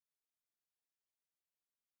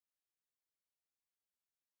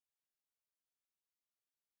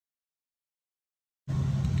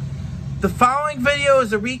The following video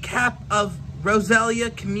is a recap of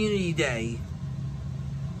Roselia Community Day.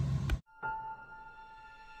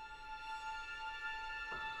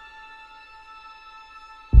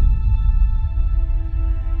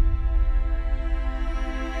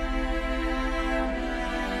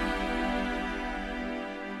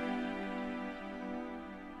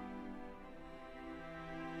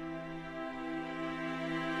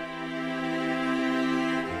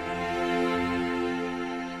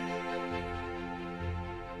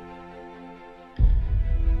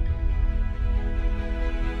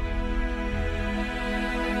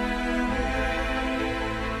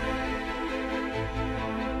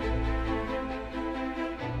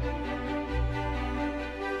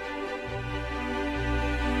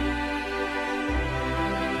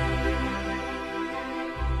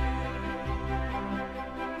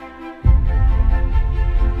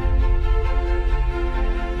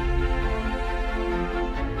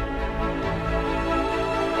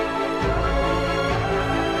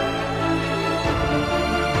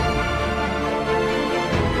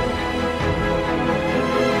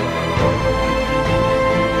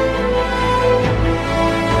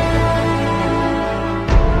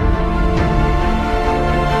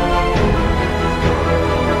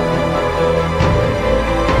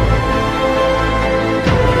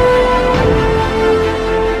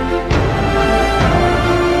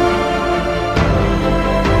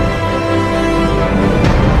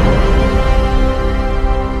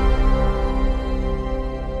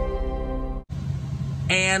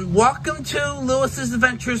 And welcome to Lewis's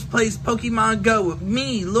Adventures Plays Pokemon Go with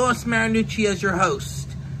me, Lewis Marinucci, as your host.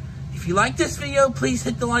 If you like this video, please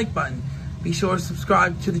hit the like button. Be sure to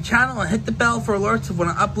subscribe to the channel and hit the bell for alerts of when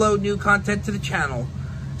I upload new content to the channel,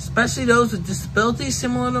 especially those with disabilities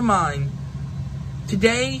similar to mine.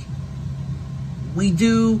 Today, we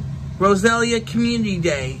do Roselia Community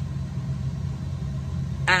Day.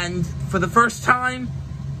 And for the first time,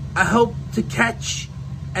 I hope to catch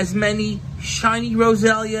as many shiny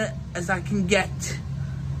Roselia as I can get.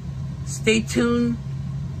 Stay tuned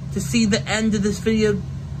to see the end of this video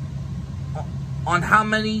on how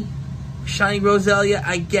many shiny Roselia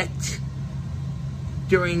I get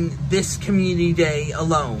during this community day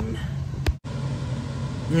alone.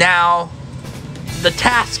 Now, the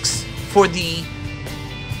tasks for the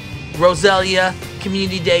Roselia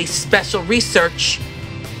Community Day special research,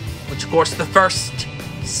 which of course the first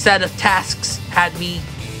set of tasks had me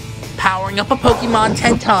powering up a Pokemon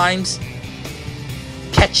 10 times,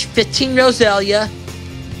 catch 15 Roselia,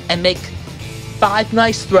 and make 5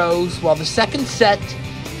 nice throws, while the second set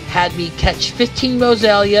had me catch 15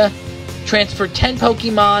 Roselia, transfer 10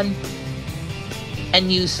 Pokemon,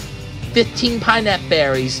 and use 15 Pineapple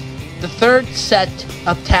Berries. The third set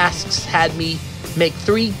of tasks had me make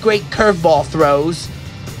 3 great curveball throws,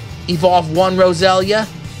 evolve 1 Roselia,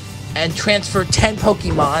 and transfer 10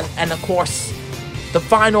 Pokemon, and of course, the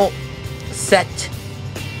final set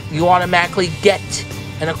you automatically get,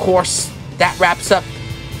 and of course that wraps up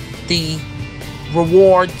the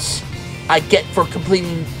rewards I get for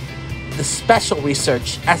completing the special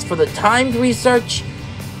research. As for the timed research,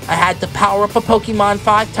 I had to power up a Pokemon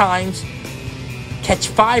 5 times, catch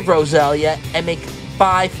 5 Roselia, and make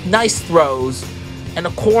 5 nice throws. And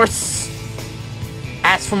of course,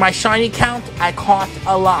 as for my shiny count, I caught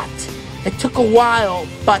a lot. It took a while,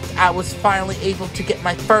 but I was finally able to get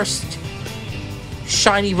my first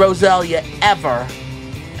shiny Roselia ever.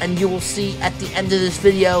 And you will see at the end of this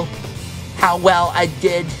video how well I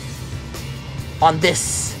did on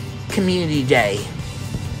this community day.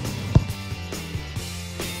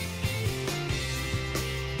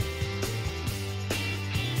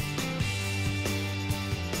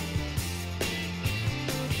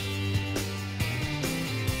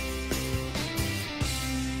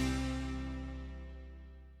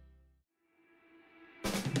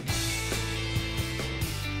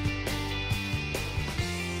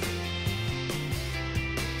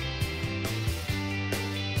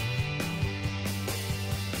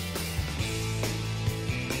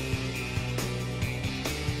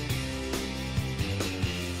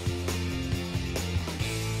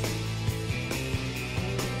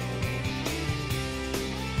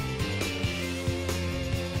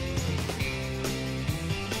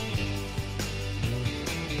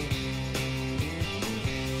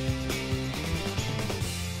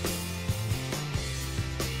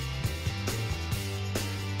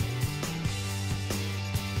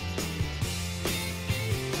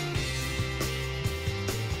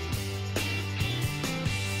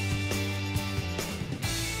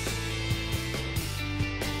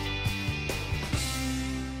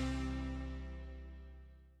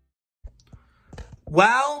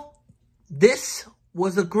 Well, this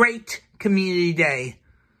was a great community day.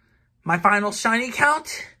 My final shiny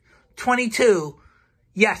count, 22.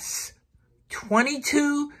 Yes,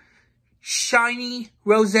 22 shiny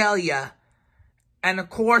Roselia. And of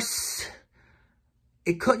course,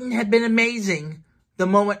 it couldn't have been amazing the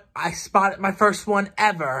moment I spotted my first one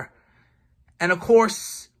ever. And of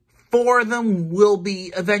course, 4 of them will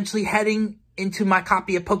be eventually heading into my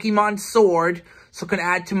copy of Pokemon Sword, so I can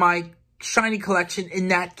add to my shiny collection in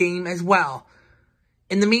that game as well.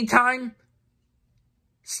 In the meantime,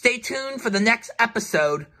 stay tuned for the next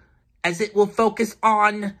episode, as it will focus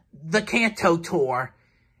on the Kanto Tour.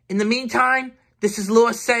 In the meantime, this is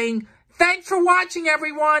Lewis saying, thanks for watching,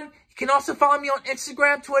 everyone. You can also follow me on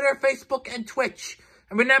Instagram, Twitter, Facebook, and Twitch.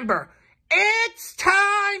 And remember, it's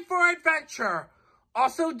time for adventure.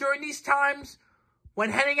 Also, during these times,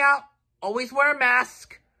 when heading out, always wear a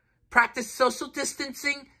mask, practice social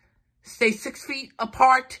distancing, stay 6 feet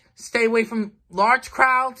apart, stay away from large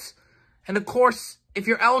crowds, and of course, if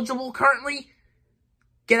you're eligible currently,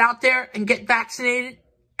 get out there and get vaccinated.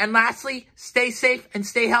 And lastly, stay safe and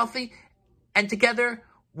stay healthy, and together,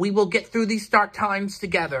 we will get through these dark times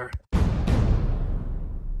together.